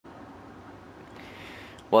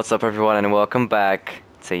What's up everyone and welcome back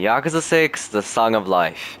to Yakuza 6, The Song of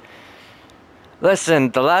Life. Listen,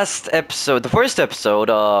 the first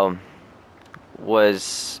episode,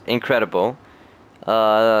 was incredible.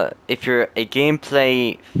 If you're a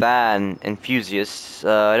gameplay fan enthusiast,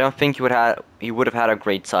 I don't think you would have had a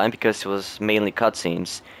great time because it was mainly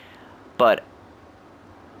cutscenes. But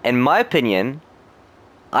in my opinion,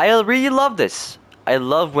 I really love this. I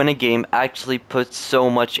love when a game actually puts so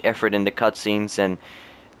much effort into cutscenes, and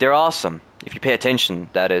they're awesome if you pay attention,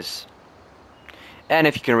 that is, and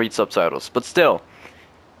if you can read subtitles. But still,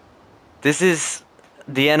 this is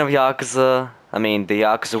the end of Yakuza. I mean, the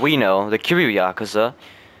Yakuza we know, the Kiryu Yakuza.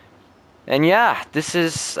 And yeah, this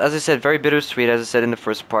is, as I said, very bittersweet, as I said in the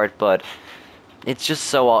first part, but it's just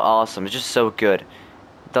so awesome. It's just so good.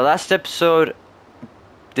 The last episode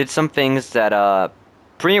did some things that,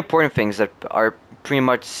 pretty important things that are pretty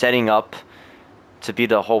much setting up to be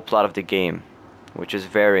the whole plot of the game, which is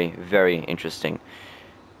very, very interesting.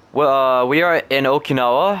 Well, we are in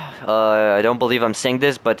Okinawa. I don't believe I'm saying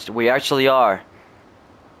this, but we actually are.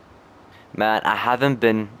 Man, I haven't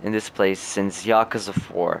been in this place since Yakuza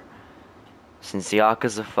 4. Since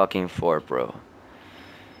Yakuza fucking 4, bro.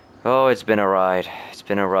 Oh, it's been a ride. It's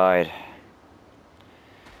been a ride.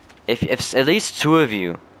 If at least two of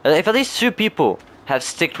you, if at least two people have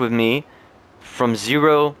sticked with me from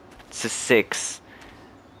 0 to 6,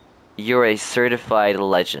 you're a certified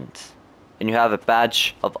legend. And you have a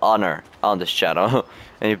badge of honor on this channel.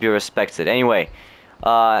 And you'll be respected. Anyway,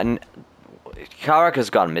 Karaka's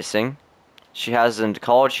gone missing. She hasn't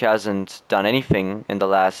called, she hasn't done anything in the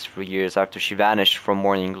last 3 years after she vanished from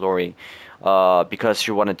Morning Glory. Because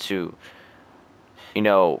she wanted to, you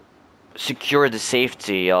know, secure the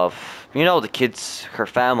safety of, you know, the kids, her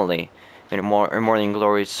family in Morning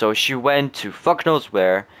Glory. So she went to fuck knows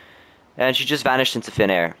where. And she just vanished into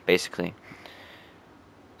thin air, basically.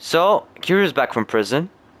 So, Kiryu's back from prison,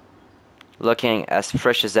 looking as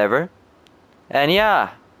fresh as ever. And yeah,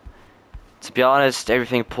 to be honest,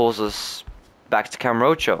 everything pulls us back to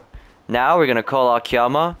Kamurocho. Now we're gonna call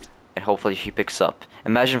Akiyama, and hopefully he picks up.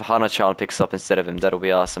 Imagine if Hana-chan picks up instead of him, that'll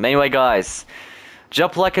be awesome. Anyway guys,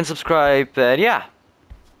 jump, like, and subscribe, and yeah,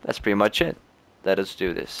 that's pretty much it. Let us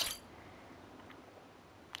do this.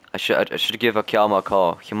 I should give Akiyama a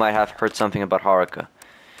call. He might have heard something about Haruka.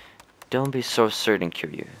 Don't be so certain,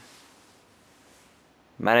 Kiryu.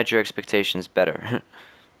 Manage your expectations better.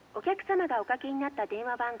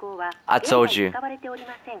 I told you.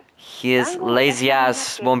 His lazy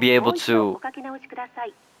ass won't be able to...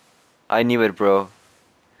 I knew it, bro.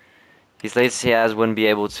 His lazy ass wouldn't be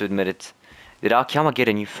able to admit it. Did Akiyama get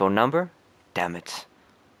a new phone number? Damn it.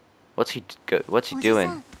 What's he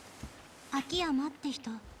doing?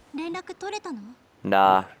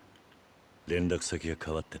 Nah. 連絡先が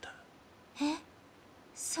変わってた。え、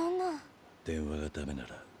そんな。電話がダメなら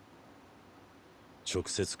直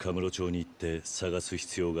接カムロ町に行って探す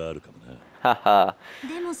必要があるかもな。はは。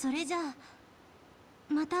でもそれじゃあ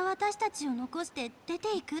また私たちを残して出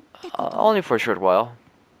ていくってこと？ Only for a short while.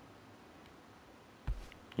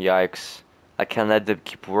 Yikes. I can't let them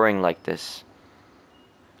keep worrying like this.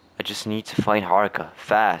 I just need to find Haruka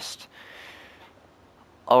fast.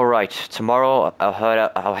 Alright, tomorrow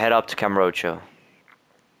I'll head up to Kamurocho.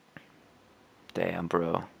 Damn,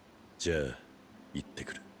 bro. じゃあ行って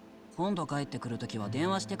くる。今度帰ってくるときは電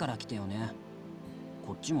話してから来てよね。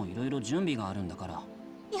こっちもいろいろ準備があるんだから。よ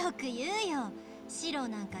く言うよ。シロ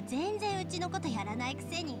なんか全然うちのことやらないく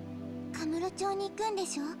せに。カムロ町に行くんで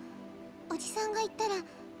しょ？おじさんが行ったら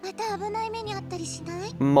また危ない目にあったりしな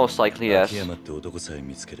い？ Most likely, yes. 秋山って男さえ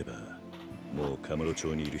見つければもうカムロ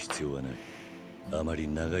町にいる必要はない。あまり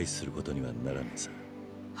長居することにはならんさ。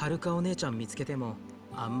はるかお姉ちゃん見つけても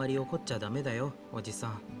あんまり怒っちゃダメだよ、おじさ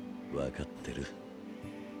ん。わかってる。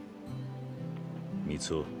み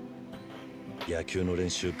つお、野球の練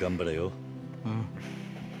習頑張れよ。うん。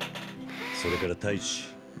それから太一、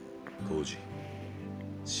浩二、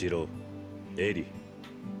シロ、エリ、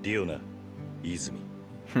リオナ、泉、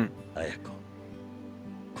綾子。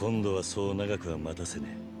今度はそう長くは待たせね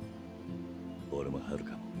え。俺もはる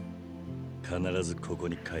かも必ずここ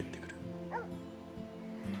に帰ってくる。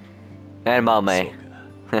And Mame.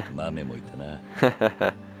 そうか、豆もいたな。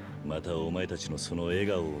またお前たちのその笑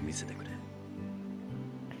顔を見せてくれ。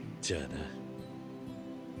じゃ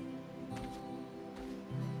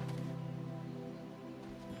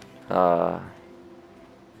あな。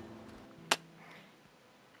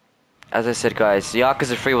As I said, guys,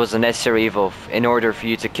 Yakuza 3 was a necessary evil in order for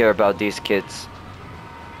you to care about these kids.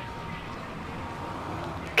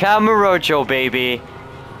 Kamurocho, baby!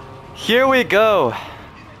 Here we go!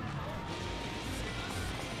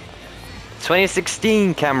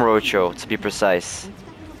 2016 Camarocho, to be precise.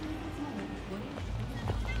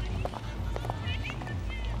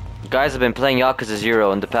 You guys have been playing Yakuza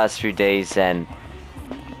 0 in the past few days, and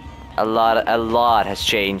a lot has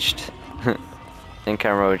changed in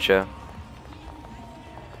Camarocho.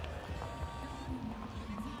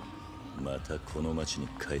 またこの町に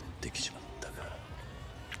帰ってきちまったか。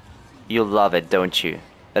 You love it, don't you?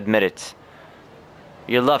 Admit it.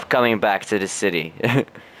 You love coming back to the city.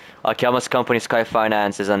 Akiyama's company Sky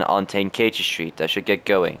Finance is on Tenkeichi Street. I should get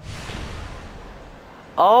going.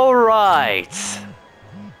 Alright.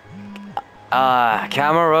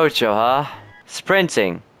 Camarocho, huh?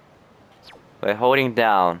 Sprinting. By holding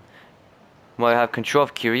down. Will I have control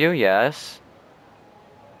of Kiryu? Yes.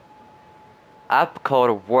 App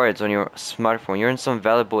called Words on your smartphone. You earn some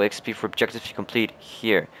valuable XP for objectives you complete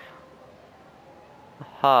here.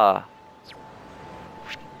 Huh.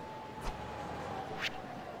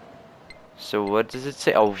 So what does it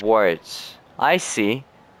say? Awards. I see.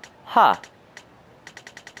 Huh.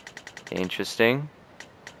 Interesting.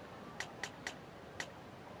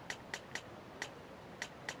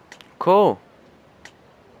 Cool.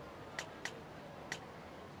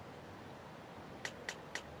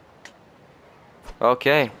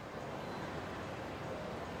 Okay.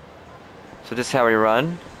 So this is how we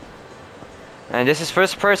run. And this is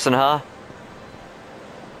first person, huh?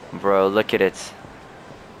 Bro, look at it.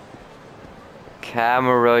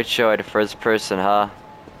 Camarocho at first person, huh?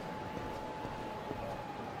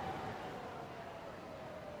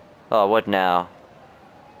 Oh, what now?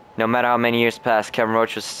 No matter how many years pass,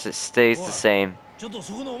 Camarocho stays the same.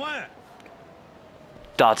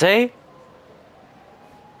 Date?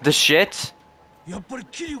 The shit? やっぱり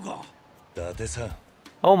桐生か。伊達さん。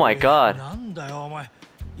 Oh my god. なんだよお前。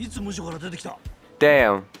いつ無所から出てきた。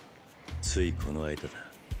 Damn. ついこの間だ。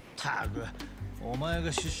たく、お前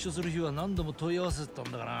が出所する日は何度も問い合わせてた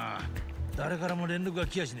んだからな。誰からも連絡が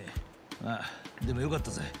来やしねえ。ああ、でもよかった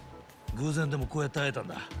ぜ。偶然でもこうやって会えたん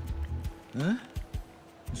だ。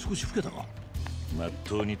少し老けたか。まっ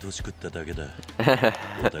とうに年食っただけだ。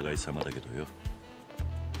お互い様だけどよ。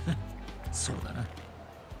そうだな。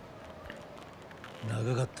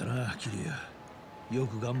長かったな、桐生。よ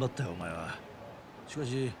く頑張ったよ、お前は。しか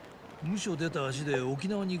し、無所出た足で沖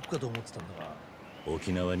縄に行くかと思ってたんだが。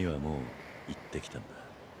沖縄にはもう行ってきたんだ。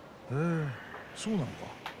へえ、そうなのか。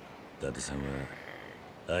伊達さんは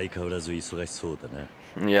相変わらず忙しそうだな。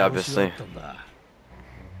Yeah, obviously.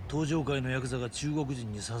 東上界のヤクザが中国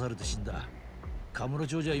人に刺されて死んだ。カムロ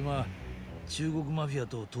町じゃ今、中国マフィア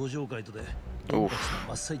と東上界とで。Oof,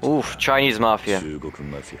 Chinese mafia. 中国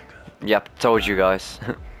マフィアか。Yep, told you guys.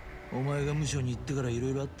 お前が無所に行ってからいろ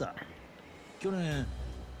いろあった。去年、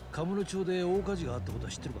カムロ町で大火事があったこと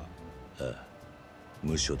は知ってるか？ああ、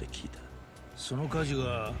無所で聞いた。その火事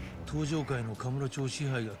が東上界のカムロ町支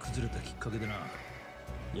配が崩れたきっかけでな。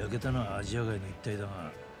焼けたのはアジア街の一帯だ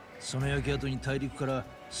が、その焼け跡に大陸から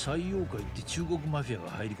西洋界って中国マフィア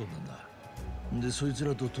が入り込んだんだ。で、そいつ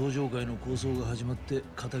らと東上界の抗争が始まって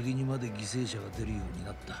片木にまで犠牲者が出るように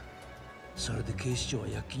なった。それで警視庁は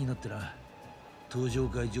躍起になってな、東上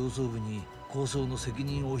界上層部に抗争の責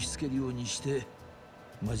任を押し付けるようにして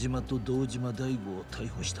真島と堂島大吾を逮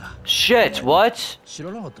捕した。 Shit, what? 知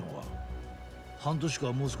らなかったのか？半年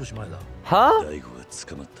かもう少し前だ。 Huh? 大吾が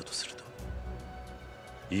捕まったとすると、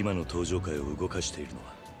今の東上界を動かしているの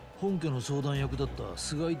は本家の相談役だった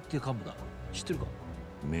菅井って幹部だ。知ってるか？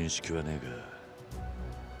面識はねえ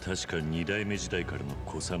が、確か2代目時代からの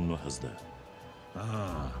古参のはずだ。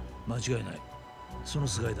ああ、間違いない。その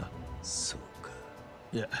菅井だ。そうか。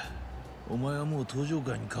いや、お前はもう東上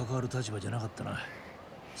界に関わる立場じゃなかったな。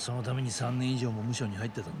そのために3年以上も無所に入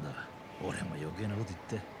ってたんだ。俺も余計なこと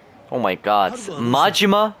言って。 Oh my god.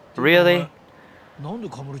 Majima? Really? なんで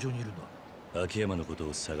カムロ町にいるんだ？秋山のこと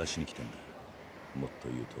を探しに来たんだ。もっと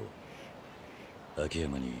言うと、秋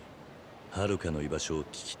山に遥かの居場所を聞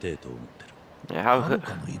きてえと思ってる。Yeah, 遥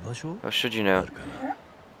かの居場所？ how should you know? 遥か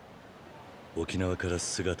沖縄から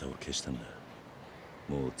姿を消したんだ。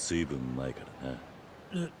もう随分前か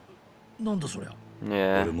らな。なんだそりゃ。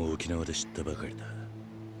Yeah. 俺も沖縄で知ったばかりだ。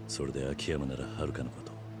それで秋山なら遥かのこ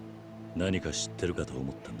と何か知ってるかと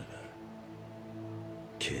思ったんだが、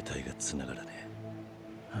携帯が繋がらね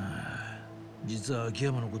え。はあ、実は秋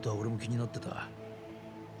山のことは俺も気になってた。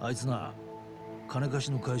あいつな、金貸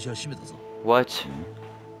しの会社閉めたぞ。 What?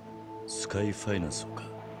 スカイファイナンスをか。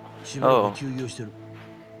しばらく休業してる。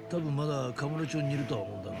多分まだカムロ町にいるとは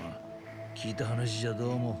思うんだが、聞いた話じゃど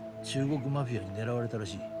うも中国マフィアに狙われたら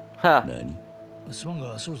しい。Huh. 何？すまん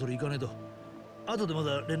がそろそろ行かねえと。後でま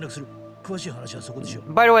だ連絡する。詳しい話はそこでしょ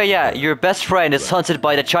う。 By the way, yeah, your best friend is hunted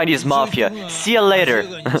by the Chinese mafia. See you later. ア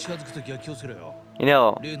ジア街に近づくときは気をつけろよ。 You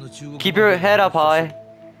know, 例の中国 keep your head up high.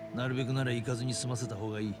 なるべくなら行かずに済ませた方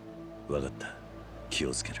がいい。わかった。気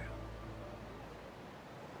をつける。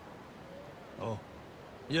おう。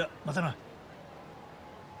いや、またな。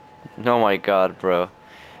 Oh my god, bro.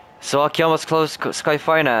 So Akiyama's closed Sky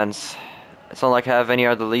Finance. It's not like I have any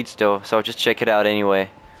other leads though, so I'll just check it out anyway.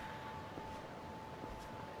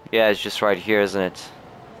 Yeah, it's just right here, isn't it?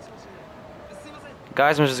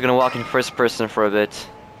 Guys, I'm just gonna walk in first person for a bit.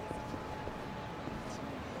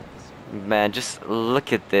 Man, just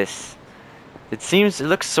look at this. It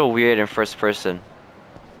looks so weird in first person.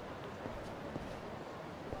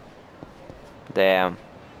 Damn.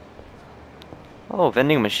 Oh,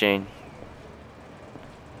 vending machine.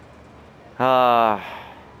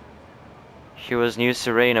 Here was New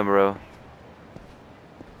Serena, bro.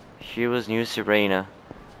 Here was New Serena.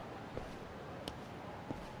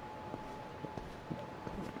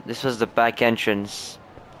 This was the back entrance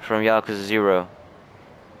from Yakuza 0.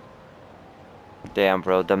 Damn,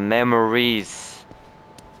 bro, the memories.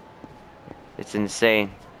 It's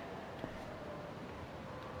insane.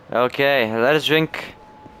 Okay, let us drink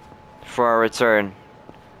for our return.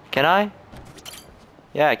 Can I?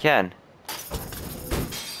 Yeah, I can.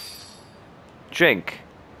 Drink.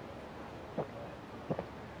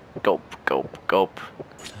 Gulp, gulp, gulp.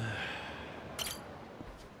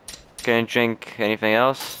 Can I drink anything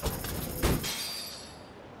else?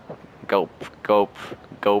 Gulp, gulp,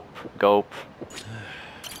 gulp, gulp.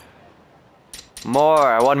 More,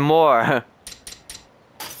 I want more.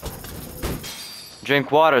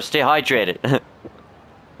 Drink water, stay hydrated.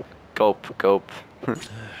 Gulp, gulp.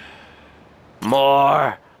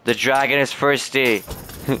 More! The dragon is thirsty.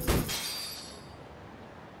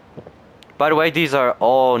 By the way, these are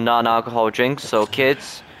all non-alcohol drinks, so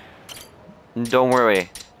kids, don't worry.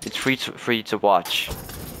 It's free to watch.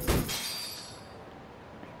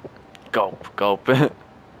 Gulp, gulp.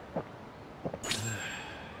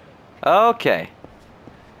 Okay.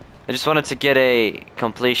 I just wanted to get a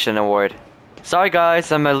completion award. Sorry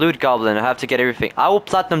guys, I'm a loot goblin. I have to get everything. I will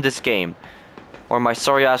platinum this game, or my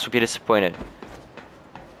sorry ass will be disappointed.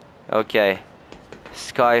 Okay.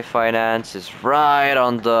 Sky Finance is right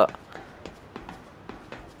on the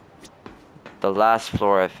last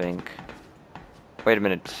floor, I think. Wait a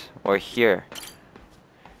minute. Or here.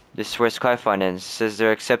 This is where Sky Finance says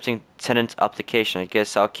they're accepting tenant application. I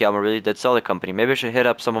guess Akiyama really did sell the company. Maybe I should hit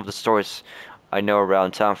up some of the stores I know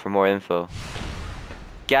around town for more info.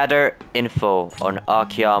 Gather info on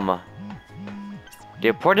Akiyama. The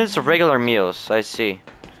importance of regular meals, I see.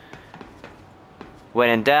 When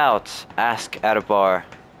in doubt, ask at a bar.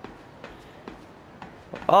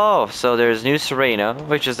 Oh, so there's New Serena,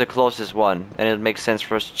 which is the closest one, and it makes sense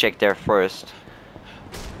for us to check there first.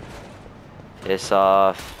 It's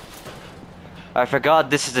off. I forgot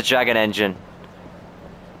this is the Dragon Engine.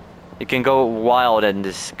 You can go wild in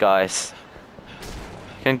this, guys.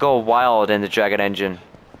 You can go wild in the Dragon Engine.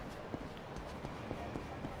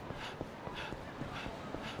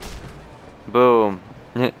 Boom.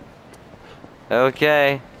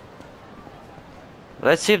 Okay.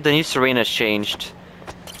 Let's see if the New Serena's changed.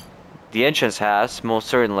 The entrance has, most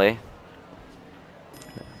certainly.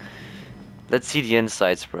 Let's see the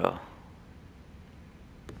insides, bro.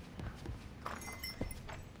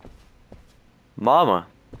 Mama.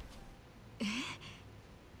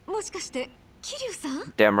 もしかして桐生さ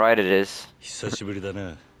ん？ Damn right it is. 久しぶりだ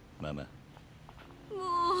な、ママ。も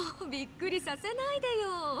うびっくりさせないで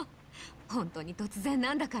よ。本当に突然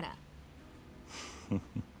なんだから。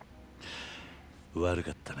悪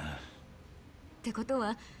かったな。ってこと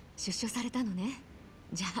は出所されたのね。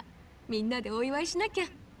じゃあみんなでお祝いしなきゃ。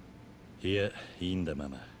いや、いいんだマ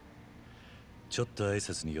マ。ちょっと挨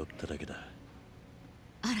拶に寄っただけだ。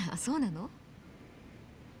あら、そうなの？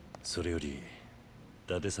それより伊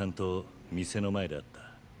達さんと店の前で会った。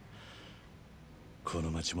こ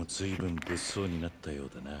の町も随分物騒になったよ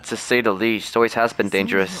うだな。To say the least, always has been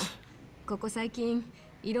dangerous. ここ最近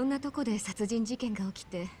いろんなとこで殺人事件が起き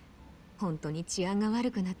て本当に治安が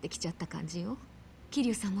悪くなってきちゃった感じよ。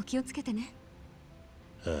桐生さんも気をつけてね。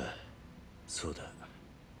ああ、そうだ。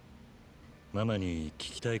ママに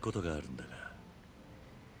聞きたいことがあるんだが。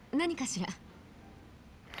何かしら。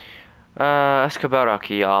Ask about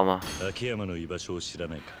Akiyama. 秋山の居場所を知ら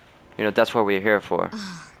ないか。You know, that's what we're here for.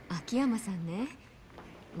 秋山さんね。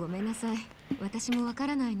ごめんなさい。私もわか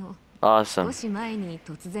らないの。Awesome. 少し前に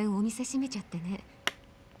突然お店閉めちゃってね。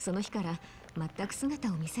その日から全く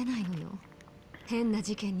姿を見せないのよ。変な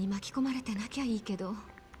事件に巻き込まれてなきゃいいけど。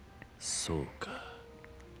そうか。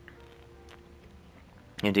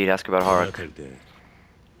Indeed, ask about この Harak. 辺りで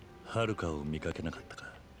はるかを見かけなかったか。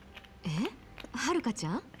はるかち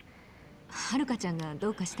ゃんはるかちゃんがど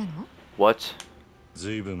うかしたの？ What?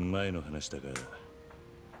 ずいぶん前の話だが、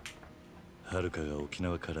はるかが沖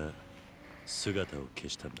縄から姿を消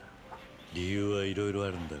したんだ。理由はいろいろあ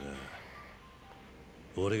るんだが、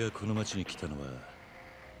俺がこの町に来たのは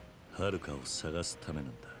はるかを探すためな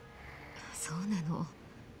んだ。そうなの。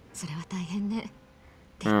それは大変ね。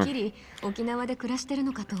てっきり沖縄で暮らしてる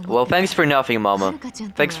のかと思って。 Well, thanks for nothing, は Mama. るかちゃ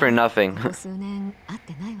んとは Thanks for nothing. ここ数年会っ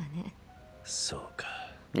てないわね。そうか。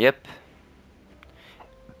Yep.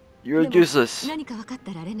 You're でも useless. 何か分かっ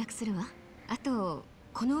たら連絡するわ。あと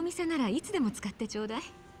このお店ならいつでも使ってちょうだい。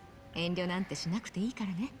遠慮なんてしなくていいか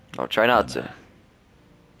らね。 I'll try not to.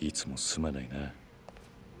 いつもすまないな。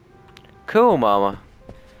 Cool, Mama.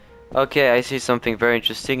 Okay, I see something very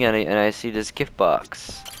interesting, and I see this gift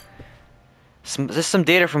box. Some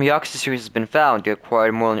data from Yakuza series has been found. You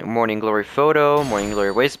acquired Morning Glory photo, Morning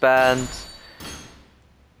Glory waistband.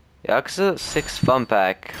 Yakuza 6 fun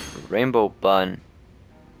pack, rainbow bun.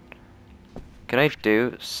 Can I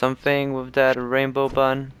do something with that rainbow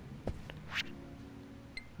bun?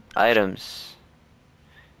 Items.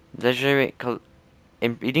 Legendary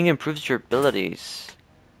eating improves your abilities.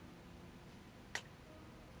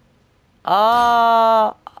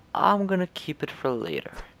 I'm gonna keep it for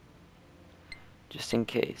later. Just in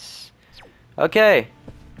case. Okay.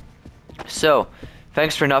 So,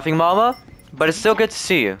 thanks for nothing, Mama. But it's still good to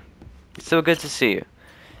see you. It's still good to see you.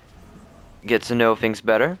 Get to know things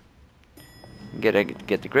better. Get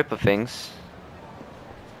the grip of things.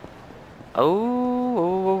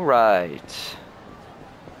 Oh, right.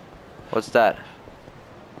 What's that?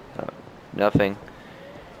 Oh, nothing.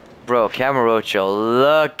 Bro, Camarocho,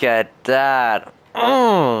 look at that.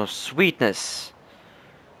 Oh, sweetness.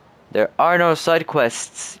 There are no side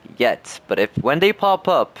quests yet, but when they pop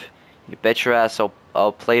up, you bet your ass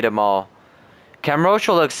I'll play them all.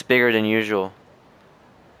 Camarocho looks bigger than usual.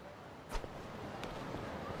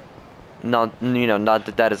 Not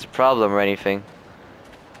that that is a problem or anything.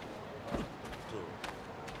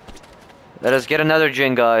 Let us get another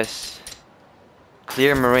gin, guys.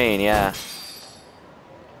 Clear marine, yeah.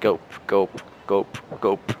 Gulp, gulp, gulp,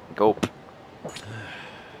 gulp, gulp.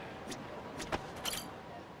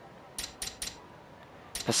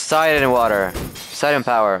 Poseidon water. Poseidon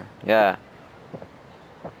power, yeah.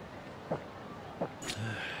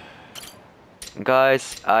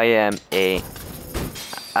 Guys, I am a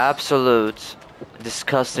absolute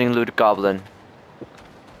disgusting loot goblin.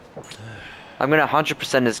 I'm gonna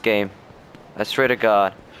 100% this game. I swear to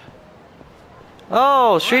God.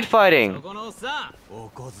 Oh, street fighting!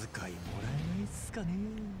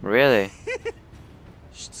 Really?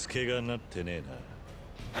 しつけがなってね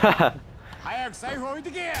えな。 Haha.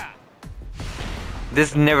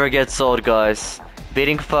 This never gets old, guys.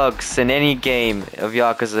 Beating thugs in any game of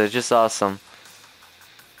Yakuza is just awesome.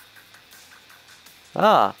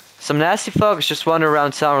 Ah, some nasty thugs just wander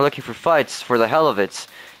around town looking for fights for the hell of it.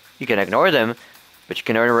 You can ignore them, but you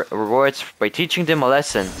can earn rewards by teaching them a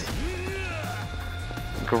lesson.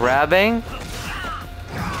 Grabbing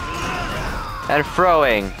and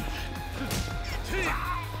throwing.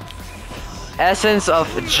 Essence of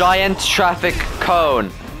giant traffic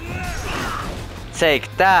cone. Take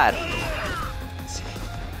that.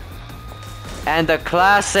 And the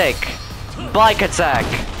classic bike attack.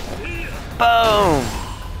 Boom.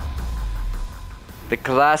 The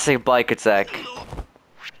classic bike attack.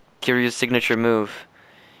 Kiryu's signature move.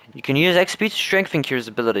 You can use XP to strengthen Kiryu's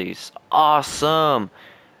abilities. Awesome.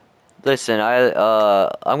 Listen,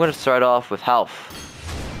 I'm gonna start off with health.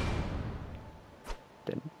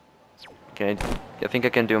 I think I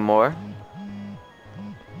can do more.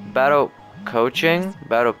 Battle coaching,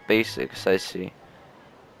 battle basics. I see.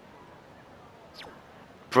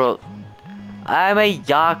 Bro, I'm a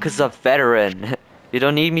Yakuza veteran. You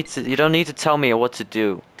don't need to tell me what to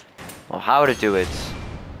do or how to do it.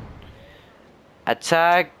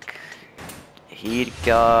 Attack, heat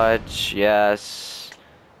gauge, yes.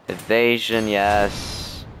 Evasion,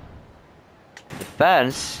 yes.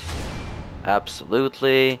 Defense,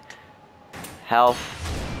 absolutely. Health,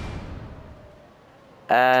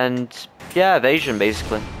 and yeah, evasion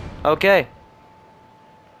basically. Okay.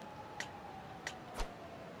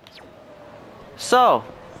 So,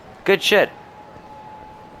 good shit.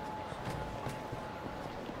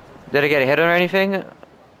 Did I get a hit or anything?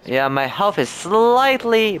 Yeah, my health is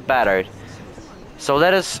slightly battered. So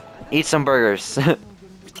let us eat some burgers.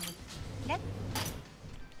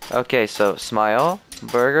 Okay, so smile,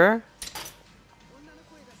 burger.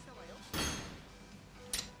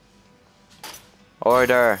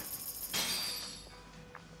 Order.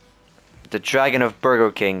 The Dragon of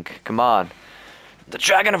Burger King. Come on. The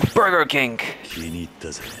Dragon of Burger King. 気に入っ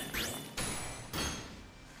たぜ。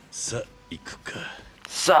さあ行くか。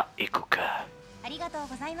さあ、行くか。ありがとう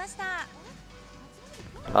ございました。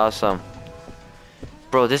 Awesome.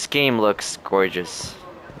 Bro, this game looks gorgeous.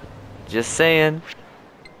 Just saying.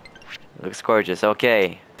 Looks gorgeous.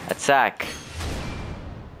 Okay. Attack.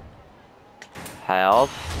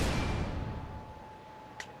 Health.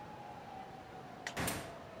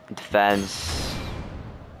 Defense.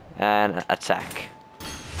 And attack.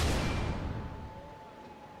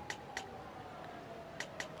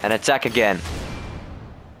 And attack again.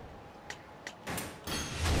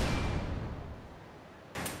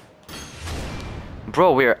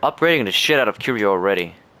 Bro, we are upgrading the shit out of Kiryu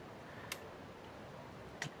already.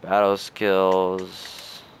 Battle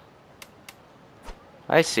skills.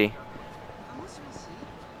 I see.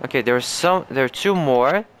 Okay, there are two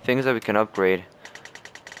more things that we can upgrade.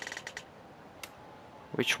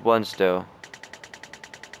 Which ones though?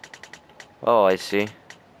 Oh, I see.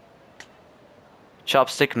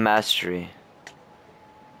 Chopstick mastery.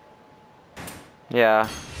 Yeah.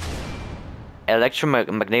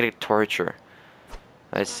 Electromagnetic torture.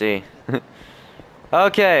 I see.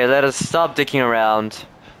 Okay, let us stop dicking around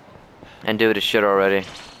and do this shit already.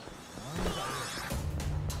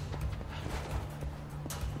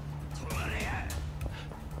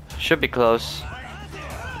 Should be close.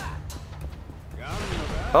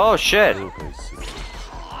 Oh shit!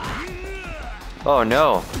 Oh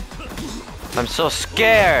no. I'm so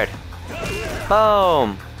scared!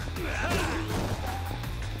 Boom!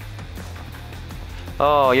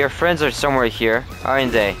 Oh, your friends are somewhere here,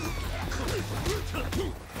 aren't they?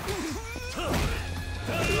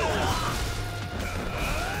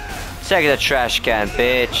 Take the trash can,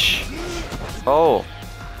 bitch. Oh,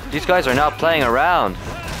 these guys are not playing around.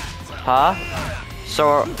 Huh?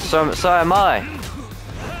 So am I.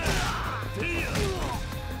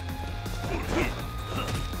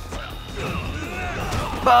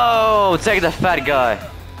 Boom! Take the fat guy.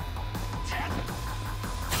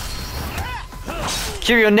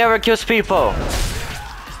 Kiryu never kills people.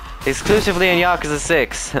 Exclusively in Yakuza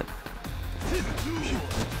 6.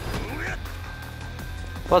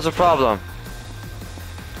 What's the problem?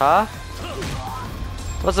 Huh?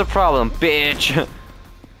 What's the problem, bitch?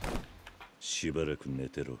 しばらく寝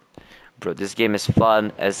てろ。 Bro, this game is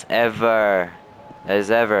fun as ever.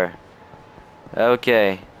 As ever.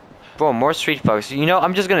 Okay. Bro, more Street Fox. You know,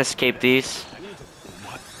 I'm just gonna escape these.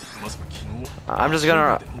 I'm just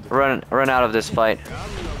gonna run out of this fight.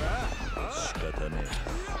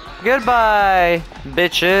 Goodbye,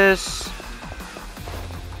 bitches.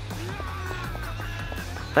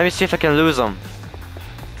 Let me see if I can lose them.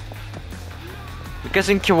 Because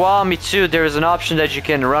in Kiwami 2, there is an option that you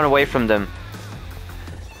can run away from them.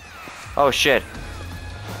 Oh shit.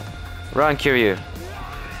 Run, Kiryu.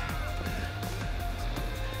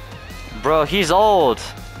 Bro, he's old.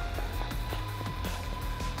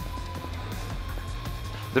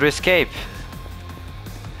 To escape.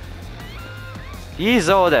 He's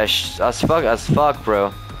old as fuck,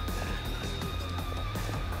 bro.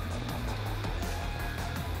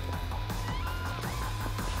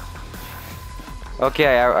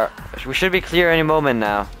 Okay, we should be clear any moment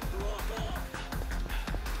now.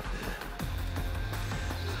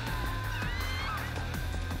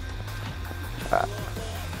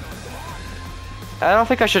 I don't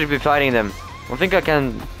think I should be fighting them. I think I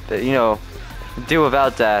can, you know, do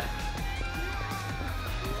without that.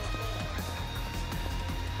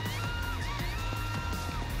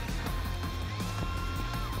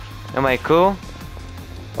 Am I cool?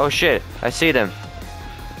 Oh shit, I see them.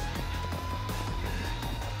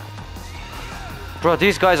 Bro,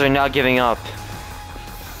 these guys are not giving up.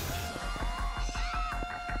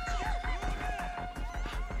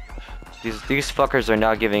 These fuckers are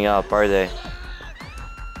not giving up, are they?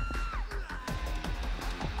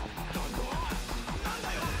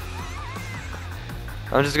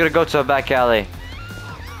 I'm just gonna go to a back alley.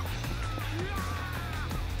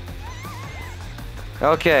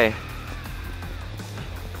 Okay.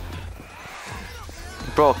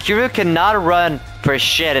 Bro, Kiryu cannot run for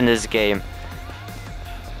shit in this game.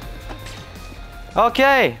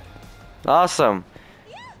 Okay. Awesome.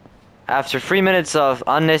 After 3 minutes of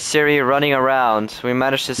unnecessary running around, we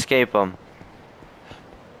managed to escape them.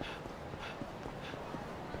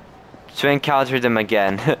 To encounter them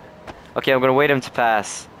again. Okay, I'm gonna wait him to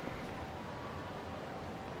pass.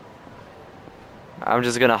 I'm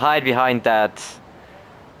just gonna hide behind that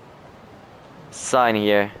sign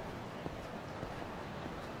here.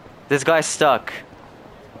 This guy's stuck.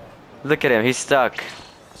 Look at him, he's stuck.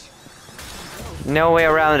 No way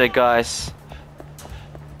around it, guys.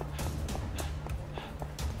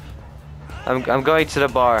 I'm going to the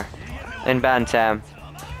bar in Bantam.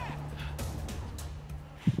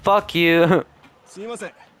 Fuck you. すいませ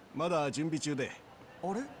ん、まだ準備中で。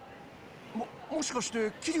あれ？もしかし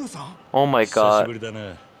て桐生さん？ Oh my 久し god. ぶりだ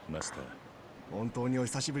な、マスター。本当にお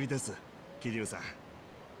久しぶりです、桐生さん。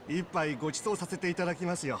一杯ご馳走させていただき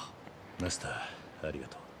ますよ。マスター、ありが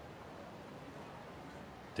とう。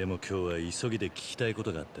でも今日は急ぎで聞きたいこ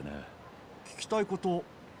とがあってな。聞きたいこと、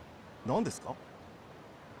何ですか？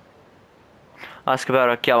 Ask about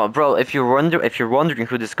Akiyama, bro. If you're wondering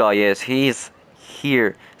who this guy is, he's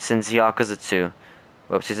here since Yakuza 2.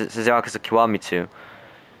 Well, since Yakuza Kiwami 2.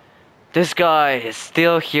 This guy is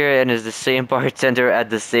still here and is the same bartender at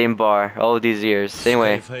the same bar all these years. スカイ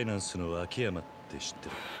Anyway, ファイナンスの秋山って知って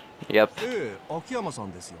る？ yep. ええ、秋山さ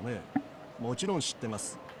んですよね。もちろん知ってま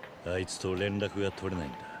す。あいつと連絡が取れない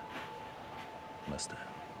んだ。マスター、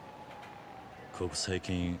ここ最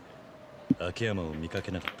近秋山を見か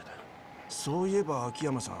けなかったか？そういえば秋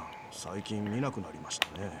山さん、最近見なくなりました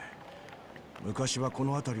ね。昔はこ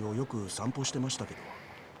の辺りをよく散歩してましたけど。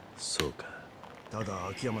そうか。ただ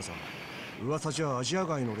秋山さん、噂じゃアジア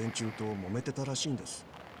街の連中と揉めてたらしいんです。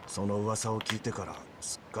その噂を聞いてから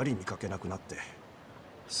すっかり見かけなくなって。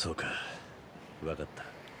そうか、わかっ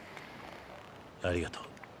た。ありがとう。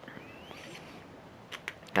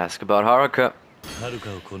 Ask about Haruka. はるか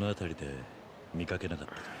をこの辺りで見かけなかっ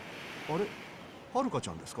たか？あれ、はるかち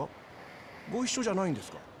ゃんですか？ご一緒じゃないんで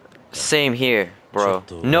すか？ Same here, bro.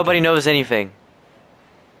 Nobody knows anything.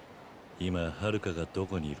 今はるかがど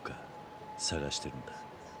こにいるか探してるんだ。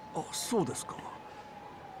あ、そうですか。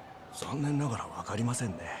残念ながらわかりませ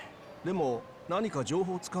んね。でも何か情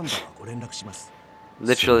報をつかんだらご連絡します。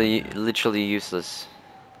 Literally useless.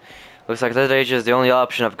 Looks like Little Asia is the only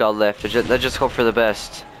option I've got left. Let's just hope for the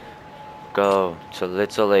best. Go to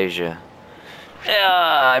Little Asia.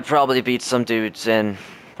 Yeah, I probably beat some dudes in.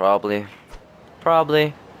 Probably.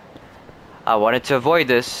 I wanted to avoid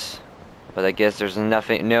this, but I guess there's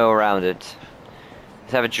no around it.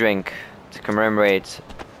 Let's have a drink to commemorate.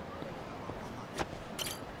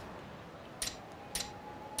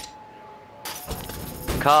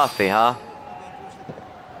 Coffee, huh?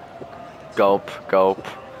 Gulp.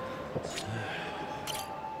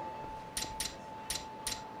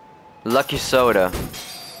 Lucky soda.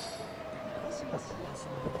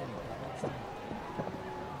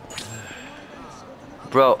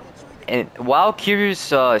 Bro, and while Kiryu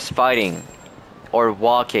is fighting, or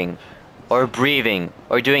walking, or breathing,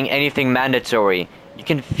 or doing anything mandatory, you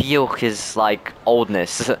can feel his, like,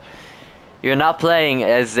 oldness. You're not playing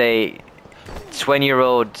as a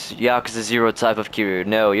 20-year-old Yakuza 0 type of Kiryu.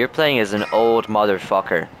 No, you're playing as an old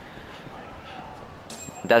motherfucker.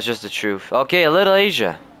 That's just the truth. Okay, Little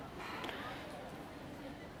Asia.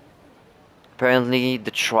 Apparently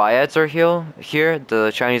the triads are here,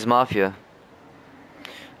 the Chinese mafia.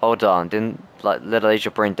 Hold on, didn't Little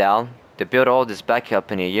Asia burn down? They built all this back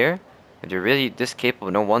up in a year? If they're really this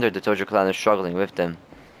capable, no wonder the Tojo clan is struggling with them.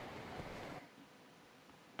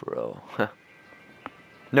 Bro.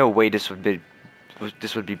 No way this would be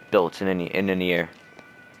built in any year.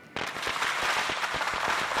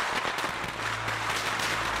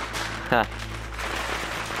 Huh.「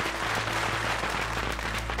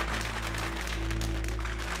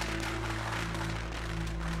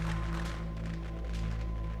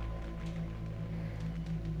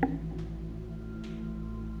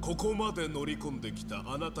ここまで乗り込んできた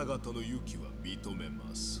あなた方の勇気は認め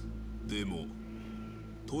ます。でも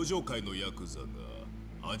東上界のヤクザが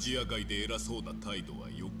アジア外で偉そうな態度は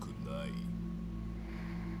良くな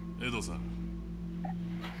い。エドさん、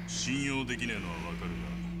信用できねえのはわかるが、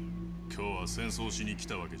今日は戦争しに来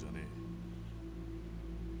たわけじゃね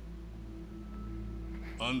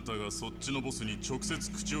え。あんたがそっちのボスに直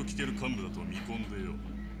接口を聞ける幹部だと見込んでよ。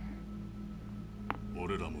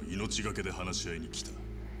俺らも命がけで話し合いに来た。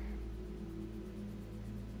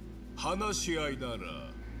話し合いなら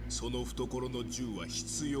その懐の銃は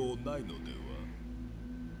必要ないのでは。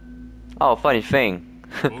 Oh, funny thing.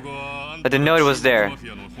 I didn't know it was there. マフ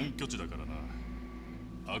ィアの本拠地だからな。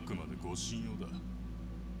あくまでご信用だ。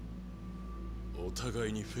お互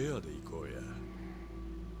いにフェアで行こうや。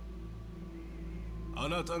あ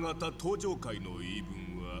なた方東上界の言い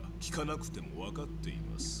分は聞かなくても分かってい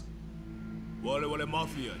ます。我々マ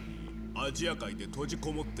フィアにアジア界で閉じ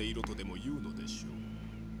こもっているとでも言うのでしょう。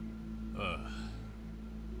ああ。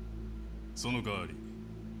その代わり、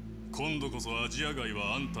今度こそアジア街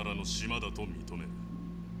はあんたらの島だと認める。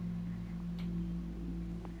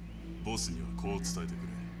ボスにはこう伝えてく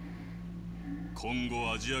れ。今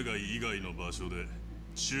後アジア街以外の場所で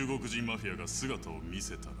中国人マフィアが姿を見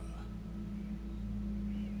せたら、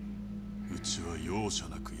うちは容赦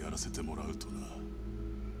なくやらせてもらうとな。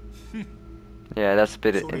Yeah, that's a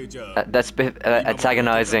bit that's a bit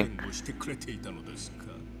antagonizing.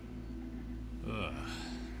 ああ、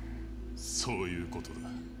そういうことだ。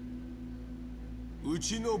う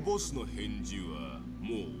ちのボスの返事は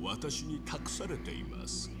もう私に託されていま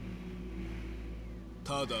す。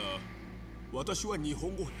ただ私は日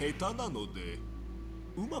本語下手なので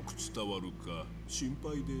うまく伝わるか心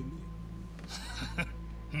配でね。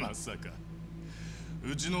まさか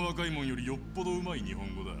うちの若いもんよりよっぽどうまい日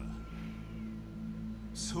本語だ。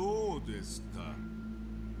そうですか。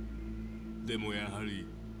でもやはり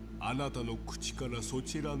あなたの口からそ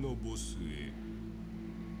ちらのボスへ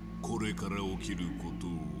これから起きることを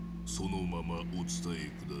そのままお伝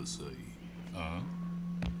えください。あ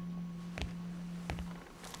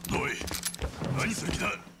あ、おい、何する気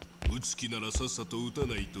だ。撃つ気ならさっさと撃た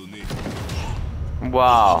ないとね。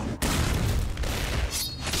Wow.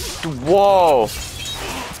 Whoa.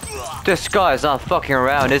 This guy is not fucking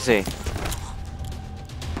around, is he?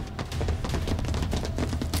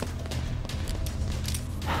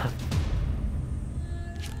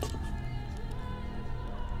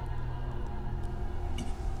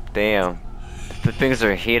 Damn. The things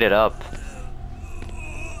are heated up.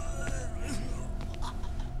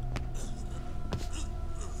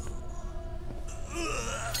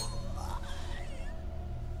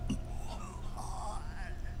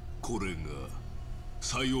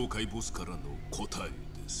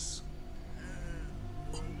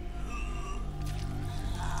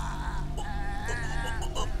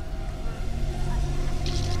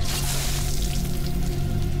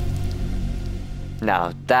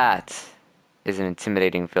 Now that is an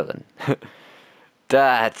intimidating villain.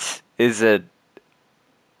 That is a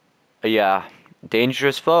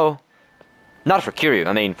dangerous foe. Not for Kiryu,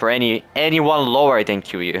 I mean for anyone lower than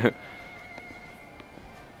Kiryu.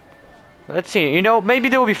 Let's see, you know, maybe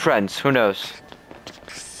they will be friends, who knows?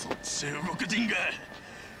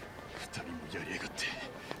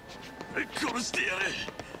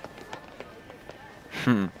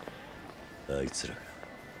 Hmm. あいつらが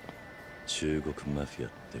中国マフィア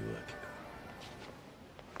ってわけか。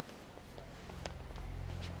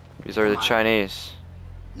 These are the Chinese.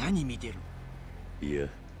 何見てる？いや、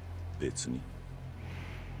別に。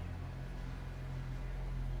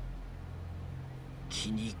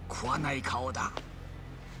気に食わない顔だ。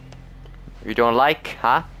 You don't like,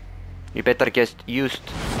 huh? You better get used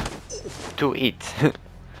to it.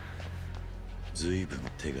 ずいぶん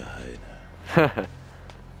手が早いな。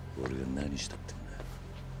俺が何したってんだ。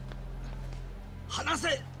話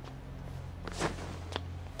せ。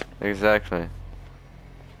 Exactly.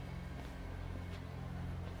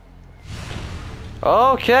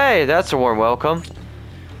 Okay, that's a warm welcome.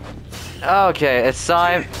 Okay, it's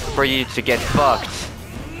time for you to get fucked.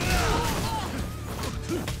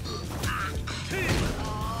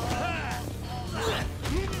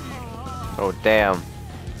 Oh, damn.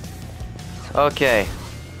 Okay.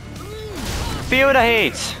 Feel the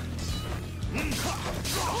heat!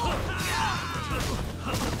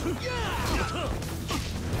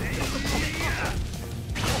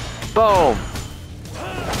 Boom!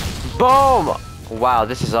 Boom! Wow,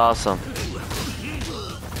 this is awesome.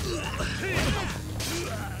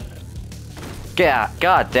 Yeah,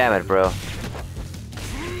 god damn it, bro.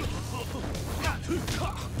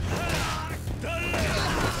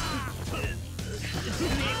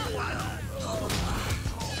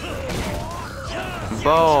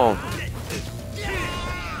 Boom.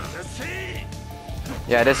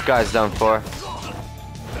 Yeah, this guy's done for.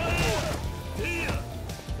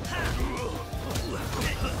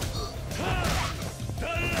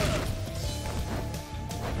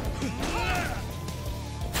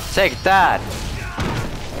 Take that!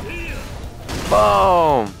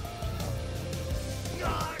 Boom!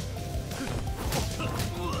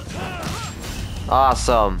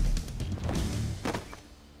 Awesome.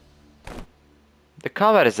 The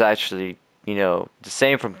combat is actually, you know, the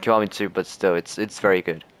same from Kiwami 2, but still, it's very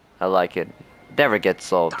good. I like it. Never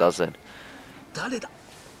gets old, does it? 誰だ？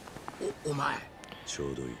お前。ち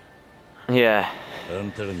ょうどいい。Yeah. あ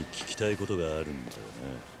んたらに聞きたいことがあるんだよ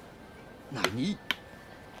な。何？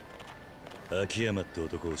秋山って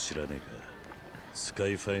男を知らねえか。スカ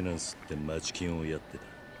イファイナンスって町金をやって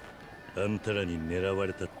た。あんたらに狙わ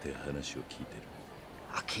れたって話を聞いてる。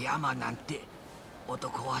秋山なんて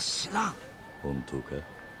男は知らん。本当か？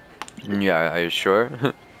 Yeah, are you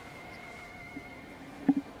sure?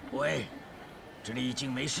 喂，这里已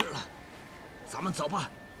经没事了，咱们走吧。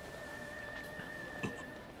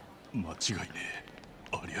間違いねえ。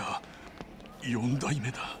ありゃ4代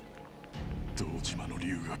目だ。堂島の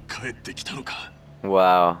竜が帰ってきたのか。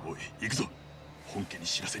Wow. おい、行くぞ。本家に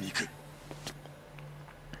知らせに行く。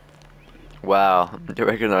Wow, they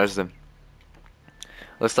recognized him.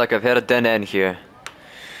 Looks like I've hit a dead end here.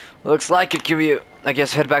 Looks like it, Kiryu. I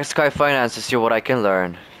guess head back to Sky Finance to see what I can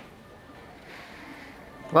learn.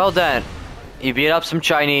 Well then, you beat up some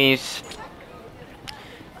Chinese.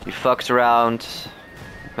 You fucked around,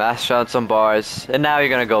 mashed out some bars, and now you're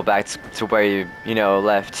gonna go back to where you know,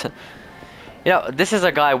 left. You know, this is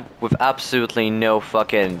a guy with absolutely no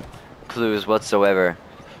fucking clues whatsoever.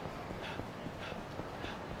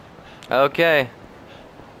 Okay.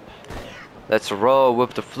 Let's roll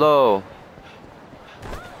with the flow.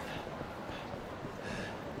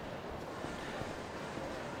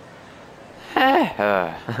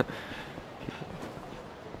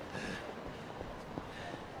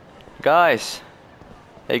 Guys.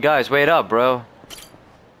 Hey guys, wait up, bro.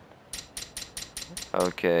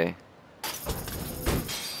 Okay.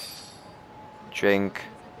 Drink.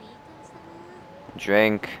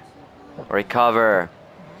 Drink. Recover.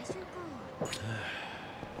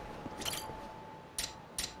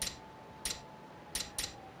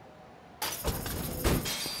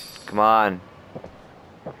 Come on.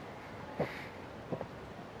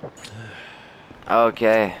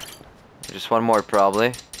 Okay. Just one more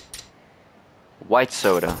probably. White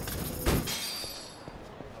soda.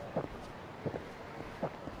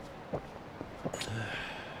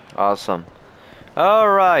 Awesome.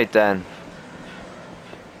 Alright then.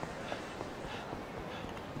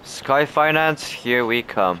 Sky Finance, here we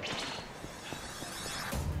come.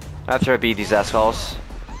 After I beat these assholes.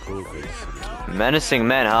 Menacing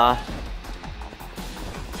men, huh?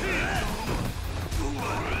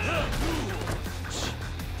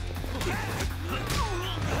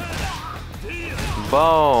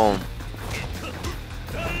 Boom.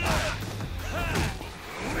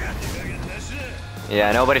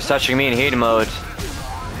 Yeah, nobody's touching me in heat mode.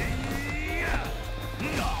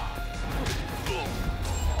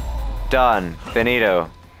 Done. Finito.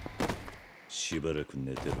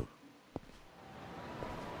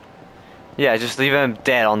 Yeah, just leave him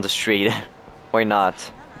dead on the street. Why not?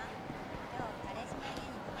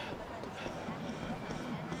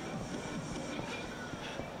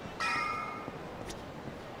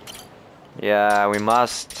 Yeah, we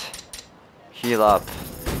must heal up.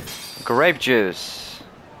 Grape juice.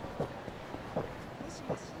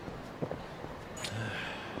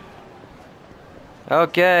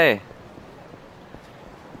 Okay.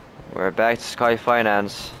 We're back to Sky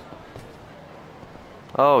Finance.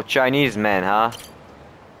 Oh, Chinese man, huh?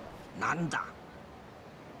 なんだ。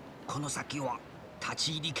この先は立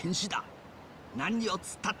ち入り禁止だ。何を突っ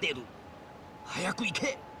立っている。早く行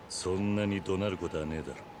け。そんなに怒鳴ることはねえ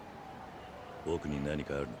だろ。奥に何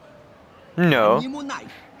かあるのか。No. 何もない。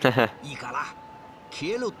いいから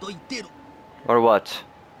消えろと言ってる。Or what?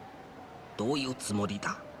 どういうつもり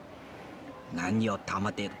だ。何を溜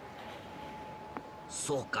めてる。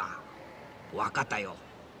そうか。わかったよ。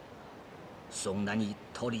そんなに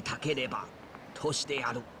取りたければとして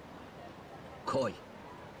やる。来い。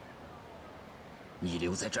你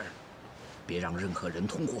留在这儿，别让任何人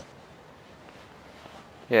通过。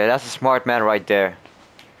Yeah, that's a smart man right there.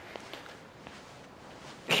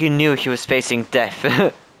 He knew he was facing death.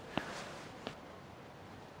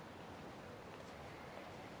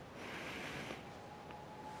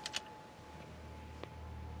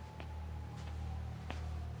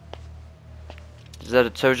 Is that a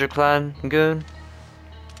Tojo clan goon?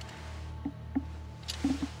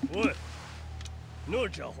 喂，那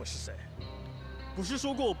家伙是谁？不是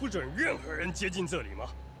说过不准任何人接近这里吗？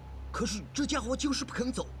可是这家伙就是不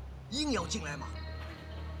肯走，硬要进来嘛。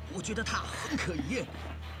我觉得他很可疑。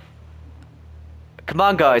Come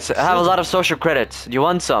on, guys! I have a lot of social credits. You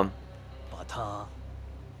want some? 把他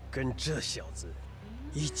跟这小子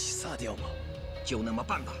一起杀掉吗？就那么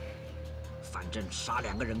办吧。反正杀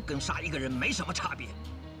2个人跟杀1个人没什么差别。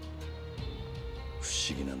不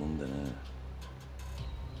思議なもんだな。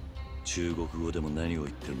中国語でも何を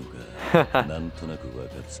言ってるのかなんとなくわ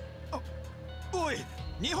かるぜ。おい、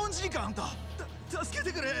日本人かあんた。助け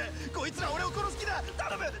てくれ。こいつら俺を殺す気だ。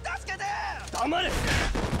頼む、助けて。黙れ。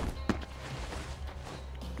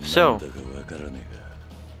So. なんだかわからね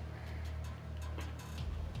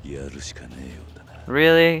えが、やるしかねえようだな。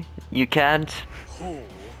Really? You can't? ほう。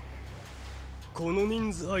この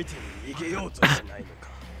人数相手に逃げようとしないのか。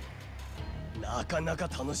なかなか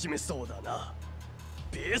楽しめそうだな。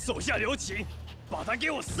别手下留情，把他给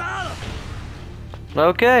我杀了。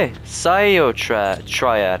Okay, Sayo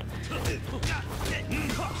Triad.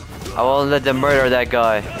 I won't let them murder that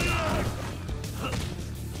guy.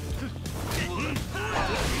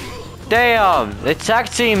 Damn! They tag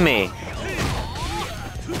team me!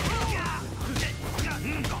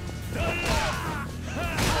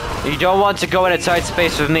 You don't want to go in a tight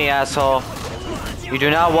space with me, asshole. You do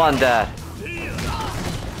not want that.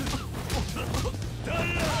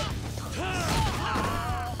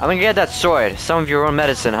 I'm gonna get that sword. Some of your own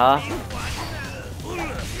medicine, huh?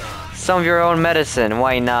 Some of your own medicine,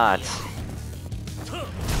 why not?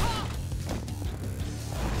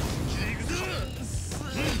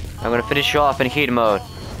 I'm gonna finish you off in heat mode.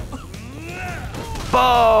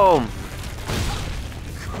 Boom!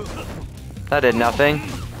 That did nothing.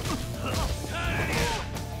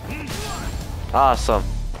 Awesome.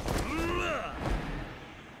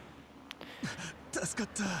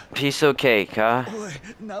 Piece of cake, huh?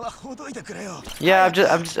 Yeah,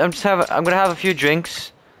 I'm gonna have a few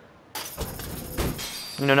drinks.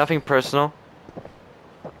 You know, nothing personal.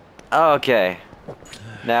 Okay.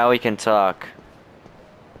 Now we can talk.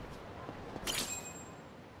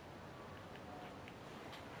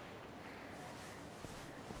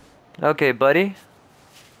 Okay, buddy.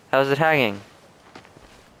 How's it hanging?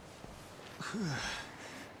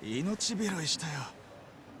 命拾いしたよ。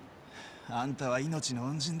あんたは命の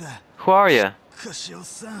恩人だ。Who are you? しかしおっ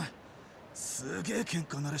さん、すげえ喧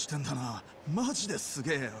嘩慣れしてんだな。マジです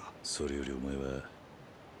げえよ。それよりお前は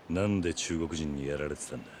なんで中国人にやられて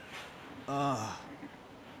たんだ。あ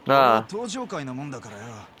あ。ああ。登場会のもんだからよ。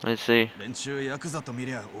I see. 連中ヤクザと見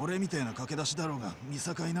りゃ俺みたいな駆け出しだろうが見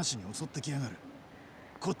境なしに襲ってきやがる。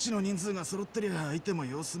こっちの人数が揃ってりゃ相手も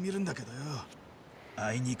様子見るんだけどよ。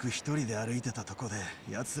あいにく一人で歩いてたとこで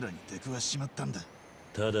奴らに出くわしちまったんだ。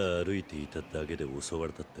ただ歩いていただけで襲わ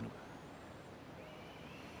れたってのか。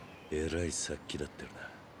えらい殺気だってる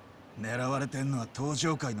な。狙われてんのは登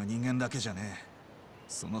場界の人間だけじゃねえ。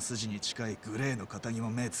その筋に近いグレーの肩に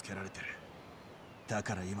も目つけられてる。だ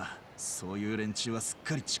から今そういう連中はすっ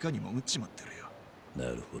かり地下に潜っちまってるよ。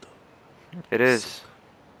なるほど。 It is.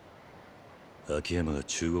 秋山が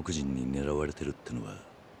中国人に狙われてるってのは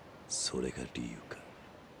それが理由か。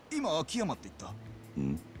今秋山って言った？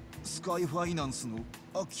ん？スカイファイナンスの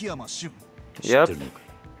秋山俊。知ってるのか？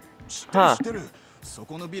知ってる。そ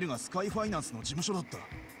このビルがスカイファイナンスの事務所だった。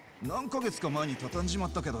何ヶ月か前に畳んじま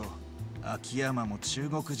ったけど、秋山も中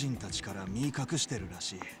国人たちから身隠してるら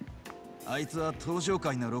しい。あいつは登場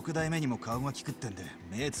界の6代目にも顔が利くってんで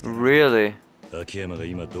目つける。Really? 秋山が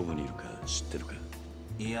今どこにいるか知ってるか？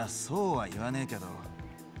いや、そうは言わねえけど。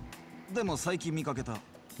でも最近見かけた。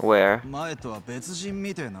Where? 前とは別人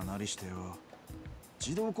みてえななりしてよ。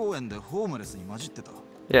児童公園でホームレスに混じってた。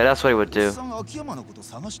Yeah, that's what he would do. おっさん秋山のこと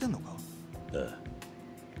探してんのか？ああ。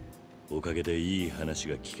おかげでいい話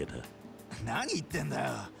が聞けた。何言ってんだ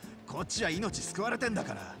よ。こっちは命救われてんだ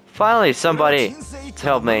から。Finally, somebody to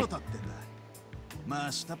help me. ま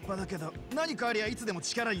あ下っ端だけど何かありゃいつでも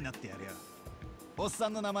力になってやるよ。おっさ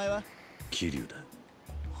んの名前は？桐生だ。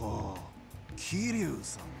ほう、桐生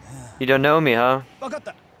さんね。You don't know me, huh? わかっ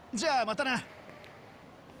た。じゃあまたな。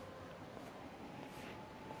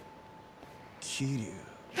桐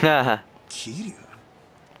生。桐生。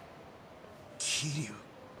桐生。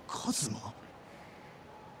カズマ。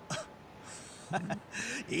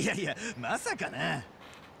いやいや、まさかな。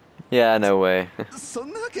Yeah, no way. そ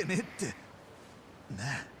んなわけねって。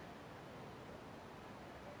な。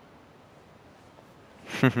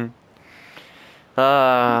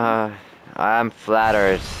I'm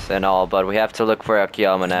flattered and all, but we have to look for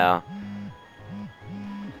Akiyama now.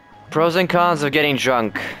 Pros and cons of getting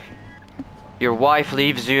drunk. Your wife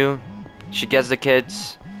leaves you, she gets the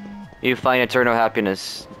kids, you find eternal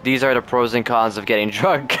happiness. These are the pros and cons of getting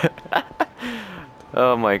drunk.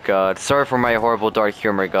 Oh my god. Sorry for my horrible dark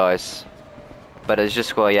humor, guys. But it's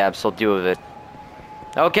just who I am, so deal with it.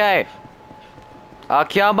 Okay.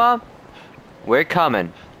 Akiyama, we're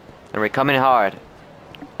coming. And we're coming hard.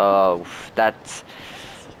 Oh, that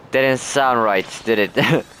didn't sound right, did it?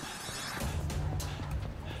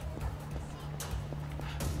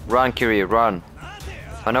 Run, Kiryu, run.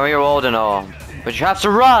 I know you're old and all, but you have to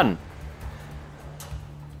run!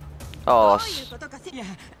 Oh.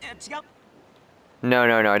 No,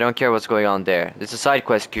 I don't care what's going on there. It's a side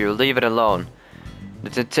quest, Kiryu, leave it alone.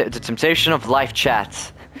 The temptation of life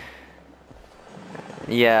chat.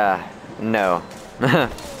 Yeah, no.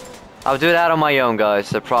 I'll do that on my own,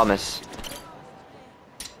 guys, I promise.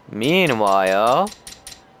 Meanwhile...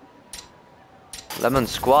 Lemon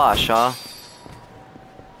squash, huh?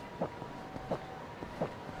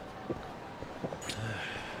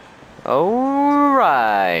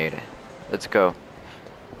 Alright. Let's go.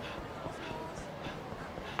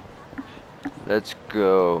 Let's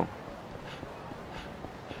go.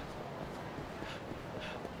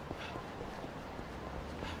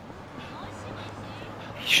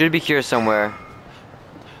 should be here somewhere.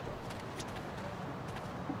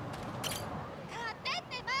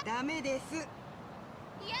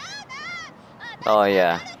 Oh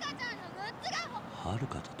yeah.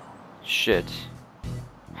 Shit.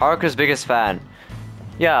 Haruka's biggest fan.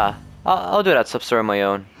 Yeah, I'll do that sub-story on my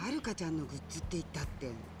own. はるかちゃんのグッズって言ったって。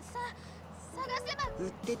売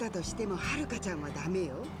ってたとしてもはるかちゃんはダメ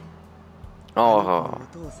よ。 Oh,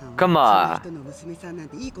 come on.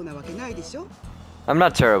 I'm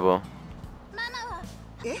not terrible.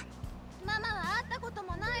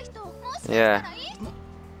 Yeah.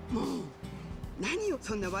 何を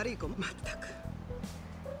そんな悪い子、まったく。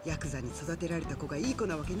ヤクザに育てられた子がいい子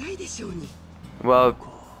なわけないでしょうに。 Well,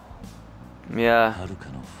 yeah.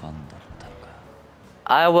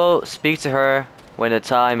 I will speak to her when the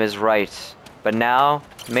time is right. But now,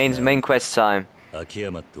 main quest time. 秋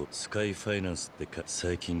山とスカイファイナンスってか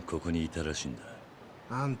最近ここにいたらしいんだ。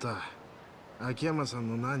あんた、秋山さん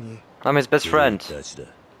の何？ I'm his best friend.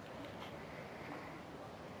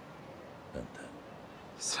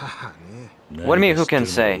 さあね。 What do you mean, who can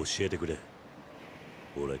say? 教えてくれ。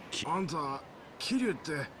俺あんた、桐生っ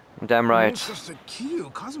て。 Damn right. もしかして桐生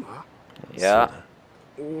一馬？ Yeah.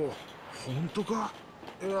 おお、本当か？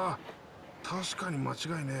いや、確かに間違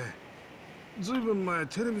いね。ずいぶん前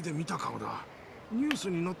テレビで見た顔だ。 ニュース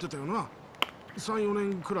に載ってたよな。3、4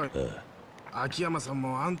年くらい。秋山さん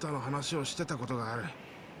もあんたの話をしてたことがある。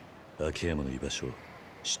秋山の居場所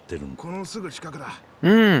知ってるんだ。このすぐ近くだ。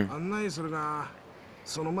案内するが、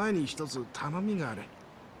その前に一つ頼みがある。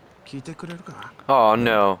聞いてくれるか？ Oh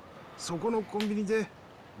no. そこのコンビニで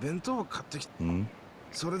弁当を買ってきた。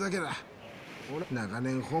それだけだ。俺長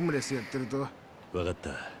年ホームレスやってると。わかった。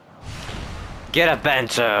Get a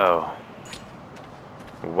bento.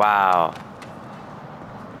 Wow.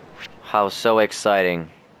 How so exciting.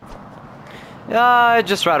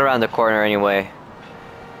 Just right around the corner anyway.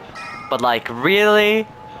 But like, really?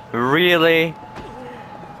 Really?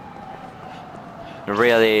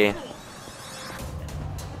 Really?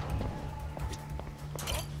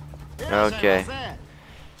 Okay.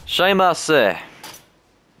 Shaimasu.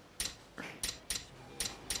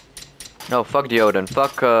 No, fuck the Odin.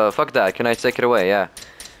 Fuck that. Can I take it away? Yeah.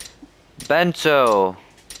 Bento.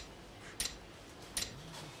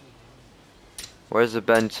 Where's the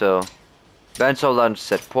bento? Bento lunch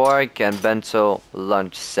set. Pork and bento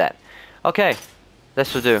lunch set. Okay,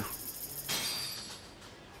 this will do.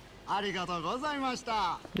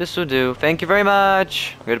 This will do. Thank you very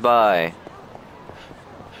much. Goodbye.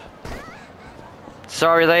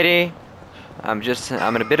 Sorry, lady. I'm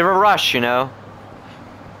in a bit of a rush, you know.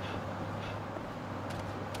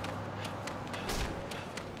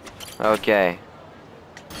 Okay.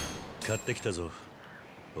 買ってきたぞ。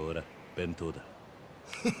ほら、弁当だ。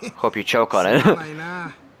 Hope you choke on it.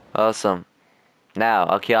 Awesome. Now,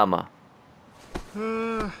 Akiyama.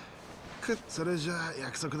 それじゃあ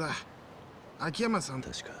約束だ。秋山さん。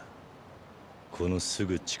確かこのす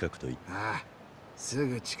ぐ近くと言っああ、す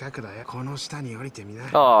ぐ近くだよ。この下に降りてみな。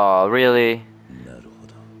Oh, really? なるほ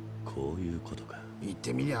ど。こういうことか。行っ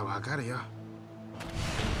てみりゃわかるよ。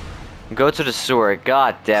 Go to the sewer.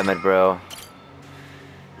 God damn it, bro.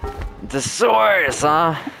 The sewers,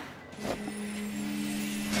 huh?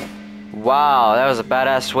 Wow, that was a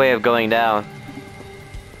badass way of going down.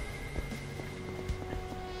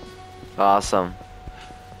 Awesome.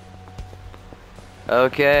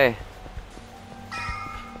 Okay.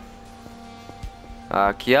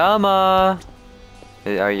 Akiyama!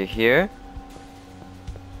 Are you here?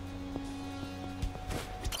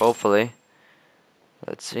 Hopefully.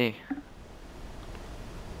 Let's see.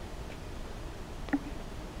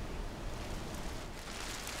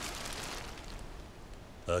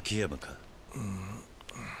 Akiyama ka?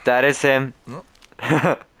 That is him.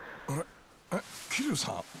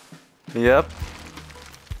 Kiryu-san. Yep.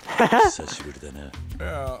 久しぶりだな。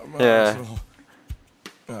Yeah.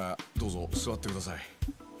 どうぞ座ってください。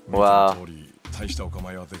 Wow. 見た通り大したお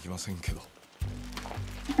構いはできませんけど。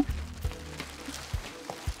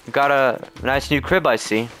 Got a nice new crib, I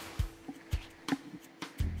see.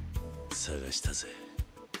 探したぜ。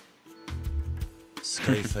ス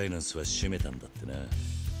カイファイナンスは閉めたんだってな。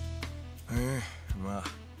まあ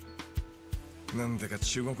なんでか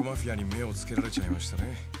中国マフィアに目をつけられちゃいました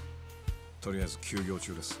ね。とりあえず休業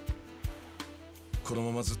中です。この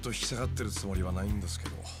ままずっと引き下がってるつもりはないんですけ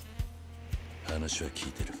ど。話は聞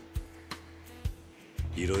いてる。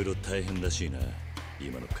いろいろ大変らしいな、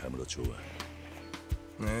今のカムロ町は。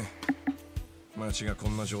ねえ、町がこ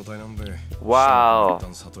んな状態なんで、Wow. 一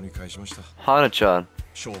旦里に返しました。Hana-chan.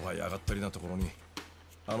 商売上がったりなところに、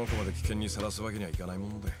あの子まで危険にさらすわけにはいかないも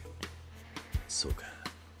ので。そうか。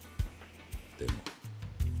でも、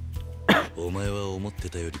お前は思って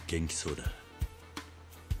たより元気そうだ。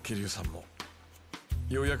桐生さんも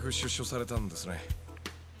ようやく出所されたんですね。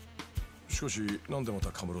しかしなんでま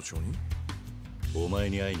たカムロ町に？お前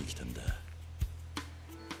に会いに来たんだ。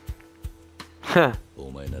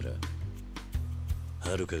お前なら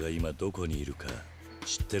はるかが今どこにいるか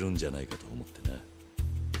知ってるんじゃないかと思ってな。は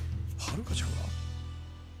るかちゃん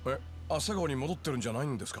が？朝顔に戻ってるんじゃない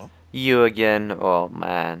んですか？ You again? Oh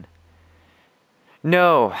man.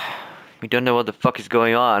 No, we don't know what the fuck is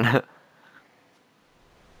going on.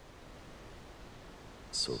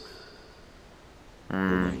 そうか。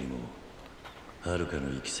 Hmm. はるかの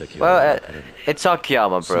行き先 Well, it's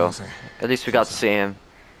Akiyama, bro. At least we got to see him.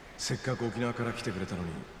 せっかく沖縄から来てくれたのに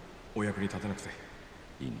お役に立てなくて。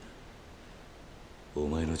いいんだ。お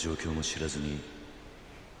前の状況も知らずに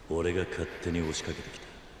俺が勝手に押しかけてきた。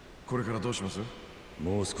これからどうします？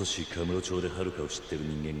もう少しカムロ町ではるかを知ってる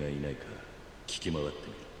人間がいないか聞き回って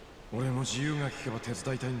みる。俺も自由が利けば手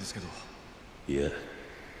伝いたいんですけど。いや、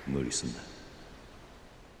無理すんな。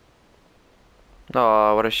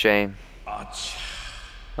Oh, what a shame. あち。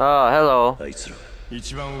 Oh, hello. あいつら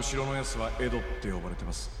一番後ろのやつはエドって呼ばれて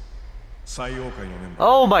ます。最王会のメンバー。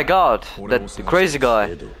 Oh my god, that crazy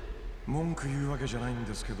guy. 文句言うわけじゃないん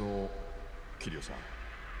ですけど、桐生さん、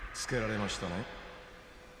つけられましたね。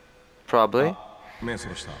Probably. 目そ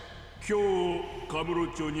らした。今日カム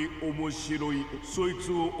ロ町に面白いそい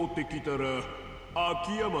つを追ってきたら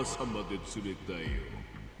秋山さんまで連れたよ。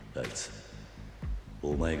あいつ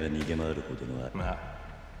お前が逃げ回るほどのは。まあ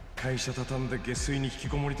会社畳んで下水に引き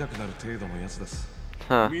こもりたくなる程度のやつです。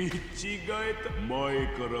見違えた。前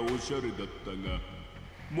からおしゃれだったが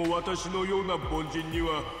もう私のような凡人に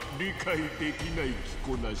は理解できない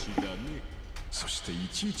着こなしだね。そしてい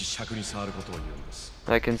ちいち尺に触ることを言うんです。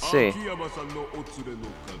 I can see. 秋山さんのお連れの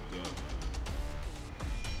方、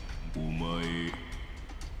お前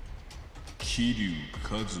桐生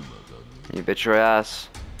一馬だね。 You bet your ass.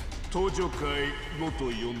 東女会元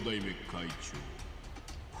4代目会長、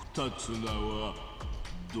二つ名は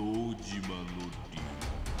堂島の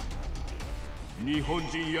竜。日本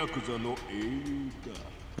人ヤクザの英雄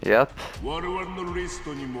だ。 Yep. 我々のリス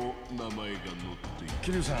トにも名前が載っている。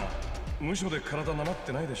桐生さん、無所で体なまっ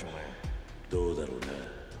てないでしょうね。どうだろう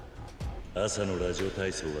な。朝のラジオ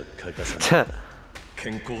体操は欠かさない。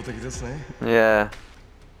健康的ですね。Yeah.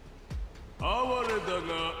 哀れだ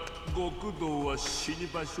が極道は死に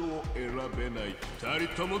場所を選べない。二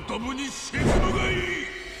人とも共に死ぬのがいい。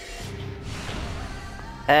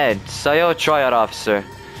 Ed, Sayo tryout officer.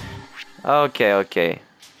 Okay, okay.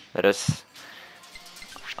 Let us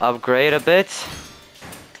upgrade a bit.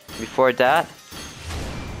 Before that.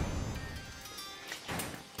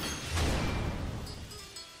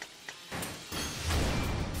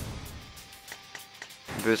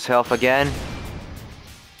 Boost health again.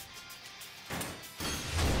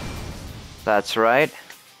 That's right.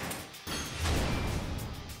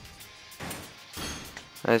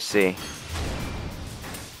 Let's see.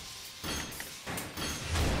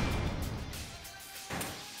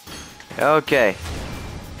 Okay.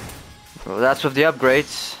 Well, that's with the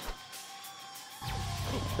upgrades.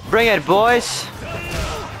 Bring it, boys!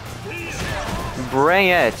 Bring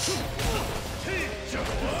it!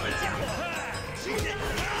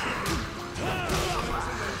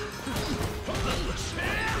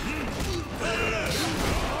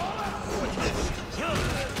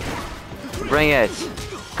 Bring it!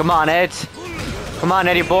 Come on, Ed! Come on,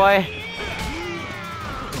 Eddie boy!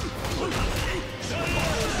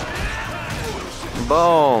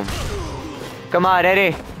 Boom! Come on,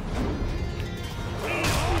 Eddie!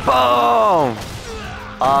 Boom!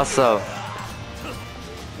 Awesome.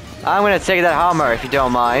 I'm gonna take that hammer if you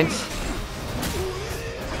don't mind.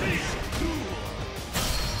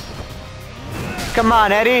 Come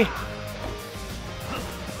on, Eddie!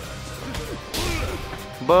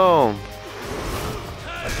 Boom!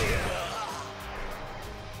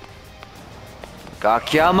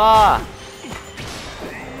 Kakiyama!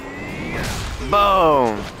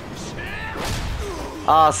 Boom!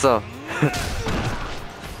 Awesome.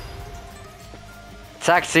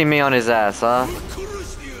 Taxi me on his ass, huh?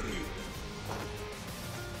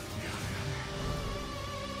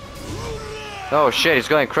 Oh shit, he's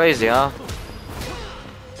going crazy, huh?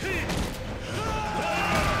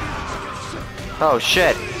 Oh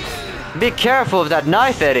shit. Be careful of that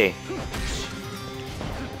knife, Eddie.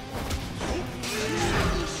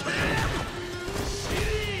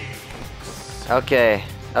 Okay,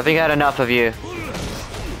 I think I had enough of you.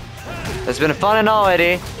 It's been fun and all,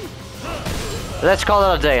 Eddie. Let's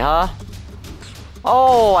call it a day, huh?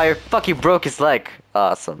 Oh, I fucking broke his leg.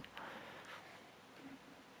 Awesome.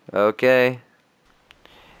 Okay.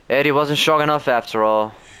 Eddie wasn't strong enough after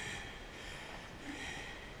all.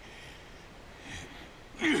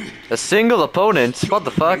 A single opponent? What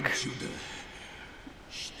the fuck?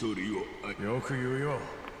 よく言うよ。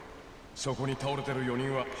そこに倒れてる4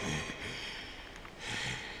人は。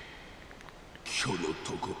今日の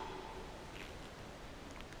とこ。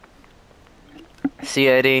See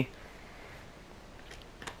you, Eddie.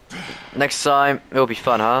 Next time, it'll be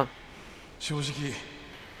fun, huh? 正直、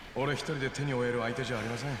俺一人で手に負える相手じゃあり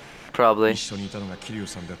ません。 Probably. 一緒にいたのが桐生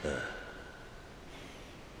さんだった。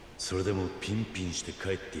それでもピンピンして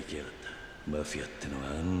帰っていきやがった。マフィアってのは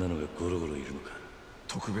あんなのがゴロゴロいるのか。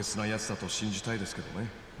特別なやつだと信じたいですけどね。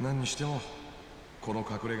何にしてもこの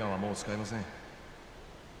隠れ家はもう使えません。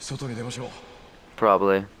外に出ましょう。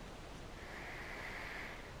 Probably.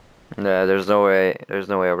 Yeah, there's no way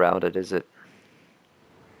around it, is it?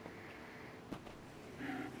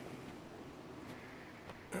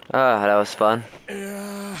 Ah, that was fun. い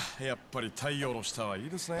やー、やっぱり太陽の下はいい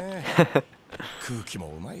ですね。空気も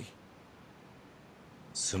うまい。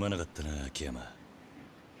すまなかったな、秋山。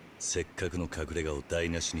せっかくの隠れ家を台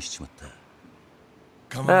無しにしちまった。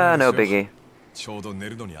Ah, no biggie. ちょうど寝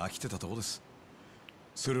るのに飽きてたとこです。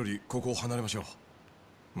それよりここを離れましょう。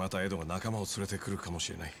またエドが仲間を連れてくるかも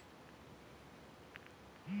しれない。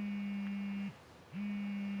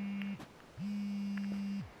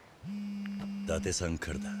伊達さん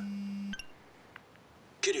からだ。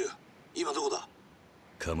桐生、今どこだ？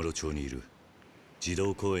カムロ町にいる。児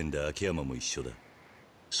童公園で秋山も一緒だ。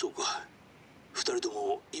そうか。二人と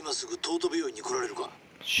も今すぐ東都病院に来られるか？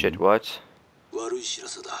 Shit, what? 悪い知ら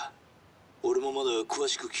せだ。俺もまだ詳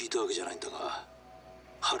しく聞いたわけじゃないんだが、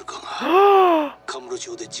はるかがカムロ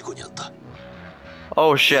町で事故に遭った。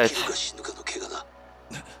 Oh shit. 生きるか死ぬかの怪我だ。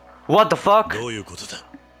 What the fuck? どういうことだ？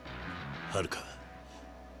はるか、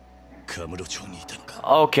カムロ町にいたのか？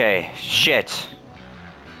 Okay, shit.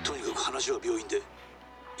 とにかく話は病院で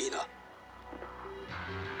いいな。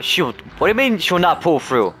 What do you mean she'll not pull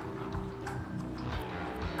through?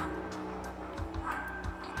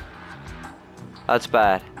 That's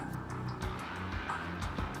bad.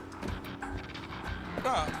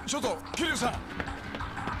 あ、ちょっと桐生さん。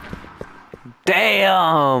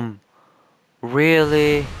 Damn!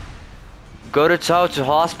 Really? Go to Toto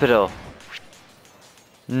Hospital.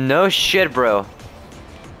 No shit, bro.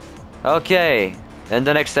 Okay, in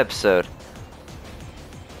the next episode.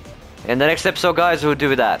 In the next episode, guys, we'll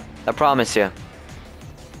do that. I promise you.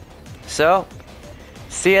 So,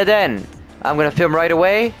 see you then. I'm gonna film right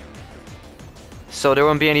away, so there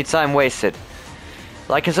won't be any time wasted.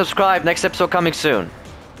 Like and subscribe, next episode coming soon.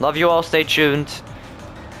 Love you all, stay tuned.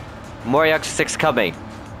 More Yakuza 6 coming.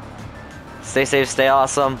 Stay safe, stay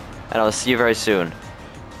awesome, and I'll see you very soon.